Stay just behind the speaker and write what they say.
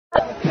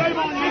Shame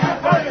on you.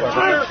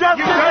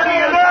 You dirty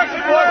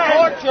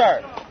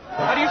American.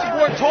 How do you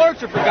support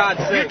torture, for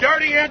God's sake? You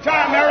dirty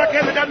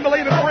anti-American that doesn't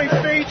believe in free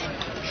speech.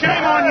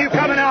 Shame on you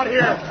coming out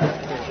here.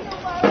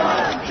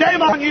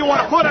 Shame on you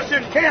want to put us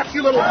in camps,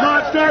 you little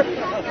monster.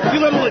 You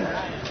little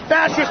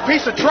fascist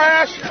piece of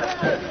trash.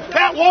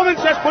 That woman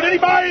says put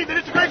anybody that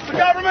disagrees with the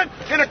government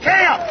in a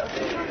camp.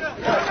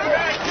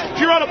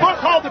 She wrote a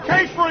book called The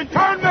Case for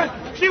Internment.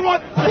 She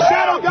wants the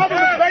shadow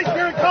government based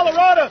here in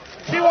Colorado.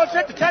 She wants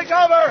it to take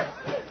over.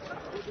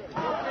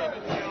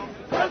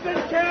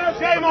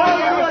 Shame on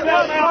you,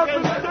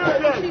 Malkin.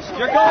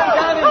 You're going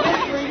down in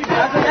history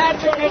as an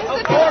advocate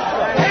of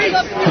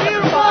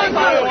torture.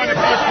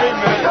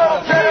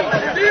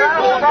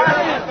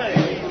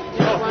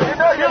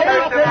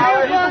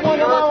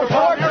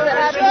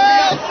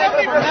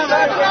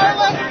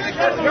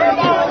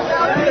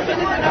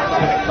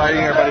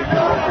 Fighting everybody.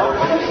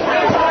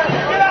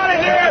 Get out of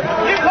here!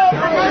 You called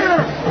for murder!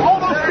 All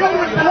those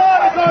children's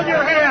blood is on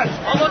your hands!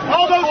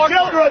 All those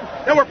children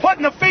that were put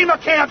in the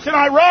FEMA camps in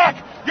Iraq,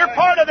 you're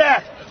part of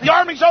that. The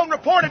Army's own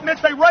report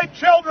admits they raped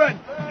children.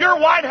 Your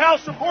White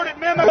House reported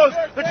memos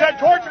that said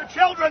torture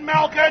children,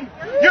 Malkin.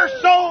 Your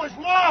soul is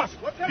lost.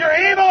 You're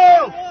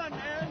evil.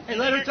 Hey,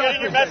 let her talk.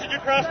 Your message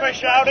across by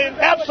shouting?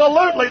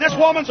 Absolutely. This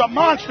woman's a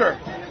monster.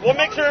 What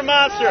makes her a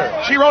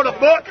monster? She wrote a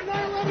book,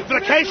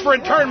 The Case for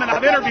Internment.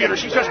 I've interviewed her.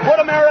 She says, put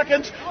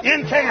Americans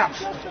in camps.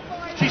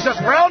 She says,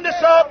 round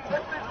us up,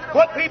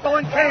 put people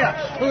in camps.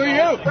 Who are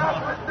you?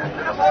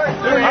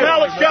 I'm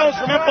Alex Jones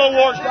from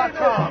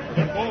Infowars.com.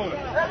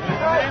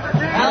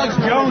 Alex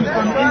Jones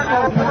from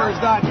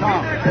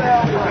Infowars.com.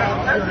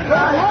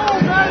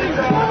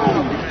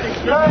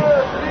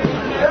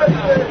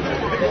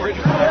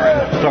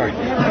 Sorry.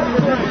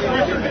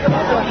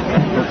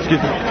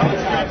 Excuse me.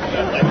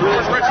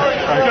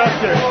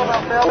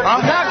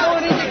 I'm not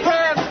going into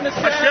camps,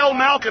 Michelle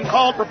Malkin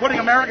called for putting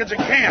Americans in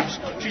camps.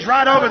 She's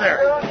right over there.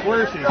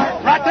 Where is she?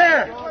 Right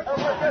there.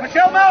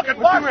 Michelle Malkin,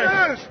 Fox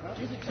News.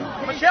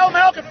 Michelle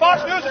Malkin,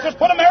 Fox News, says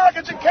put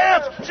Americans in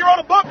camps. She wrote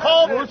a book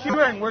called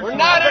We're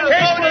not in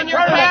your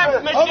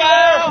camps, Michelle.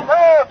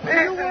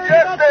 Peace and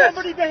justice.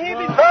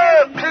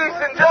 Peace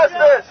and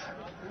justice.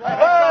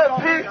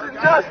 Peace and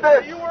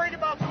justice.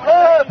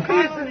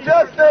 Peace and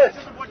justice.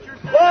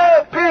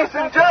 Peace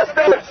and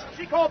justice.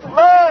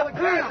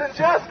 Peace and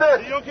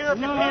justice. You don't care if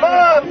you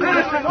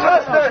Peace and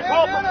justice.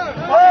 Peace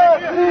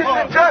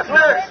and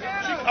justice.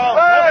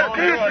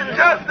 Peace and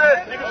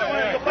justice.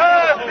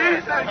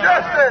 Peace and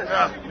justice.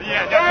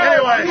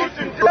 Anyway,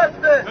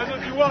 Justice.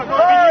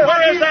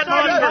 where is that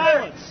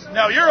monster?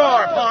 No, you're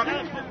our punk.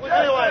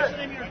 Anyway,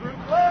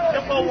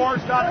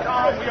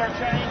 Infowars.com. We are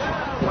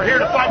changed. We're here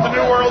to fight the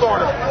New World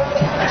Order.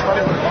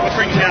 What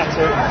brings you out,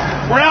 sir?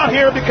 We're out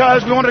here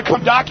because we wanted to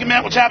come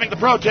document what's happening at the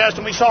protest,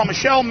 and we saw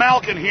Michelle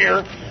Malkin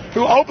here,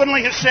 who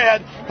openly has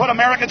said, put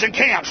Americans in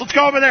camps. Let's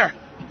go over there.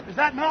 Is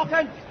that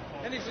Malkin?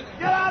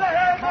 Get out of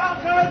here,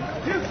 Malkin!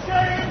 You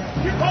shame!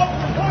 You call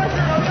for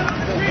torture of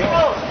innocent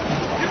people!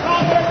 You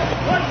call for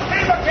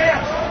FEMA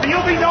camps! And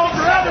you'll be known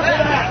forever for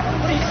that!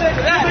 What do you say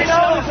to that? You'll be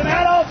known as an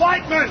Adolf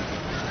Eichmann!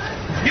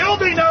 You'll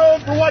be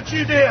known for what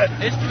you did!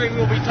 History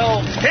will be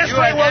told.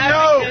 History will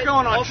know! You're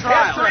going on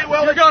trial. History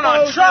will You're going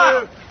on expose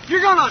trial. you.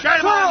 You're going on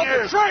Shame trial on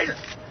you. for traitor.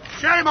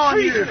 Shame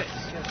on you!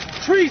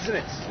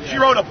 Treasonous. She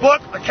wrote a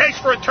book, The Case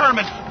for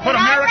Internment, put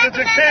Americans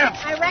in camps.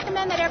 I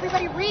recommend that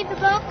everybody read the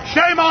book.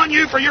 Shame on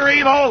you for your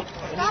evil!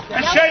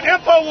 And shame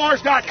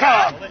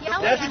Infowars.com.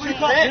 That's what you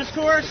call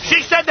discourse?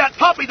 She said that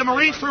puppy the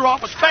Marines threw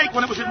off was fake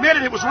when it was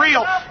admitted it was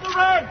real.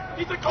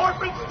 He's a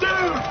corporate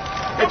dude.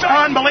 It's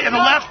unbelievable. And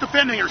the left's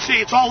defending her. See,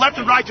 it's all left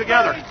and right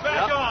together.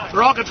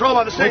 They're all controlled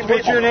by the same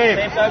people. What's your name?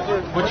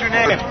 What's your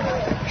name?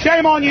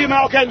 Shame on you,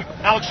 Malkin.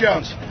 Alex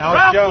Jones.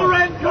 Alex Jones.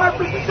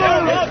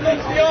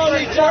 Malkin's the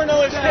only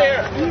journalist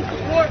here. You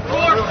support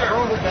torture.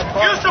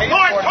 You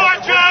support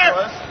torture.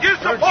 You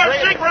support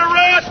secret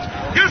arrest.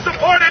 You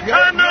support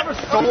internment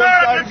of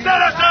American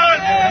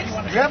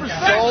citizens. You ever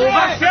sold?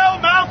 Michelle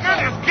Malkin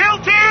is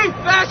guilty.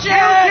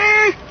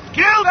 Fascist.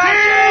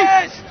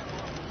 Guilty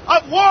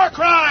of war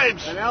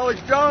crimes. And Alex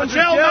Jones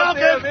Michelle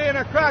Malkin being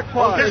a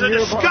crackpot. is a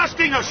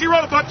disgusting. She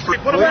wrote a book.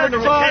 Put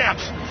Americans in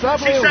camps.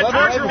 She said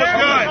torture was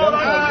good.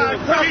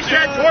 She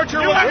said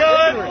torture was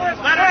good.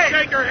 Let her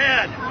shake her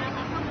head.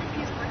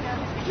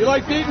 You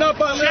like beating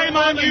up on Shame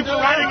on you for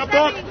writing a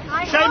book.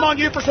 Shame on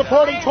you for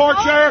supporting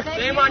torture.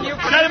 Shame on you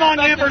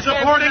for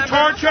supporting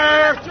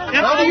torture.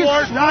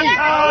 Infowars.com.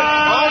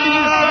 How do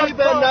you sleep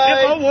at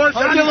night?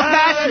 Infowars.com. You're a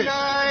fascist.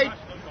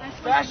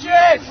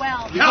 Fascist.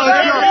 You're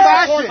a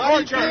fascist. How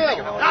do you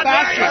feel?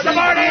 Fascist.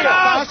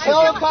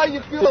 Tell us how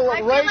you feel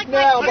right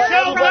now about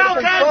Michelle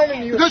everybody Malkin.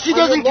 confronting you. Because she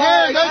doesn't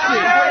care, does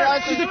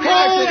she? She's a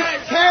cold,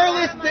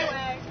 careless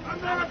bitch.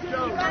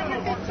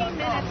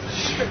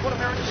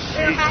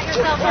 Pat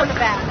yourself on the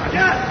back.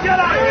 Get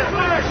out of here,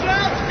 Flash! Get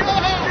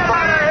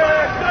out of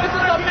here! This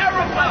is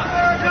America!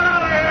 Get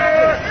out of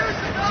here!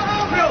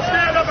 We'll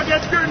stand up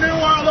against your New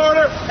World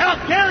Order. How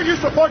dare you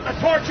support the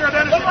torture of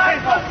innocent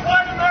people?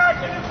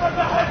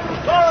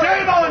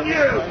 Shame on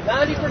you!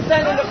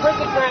 90% in the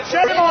prison camp.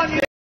 Shame on you!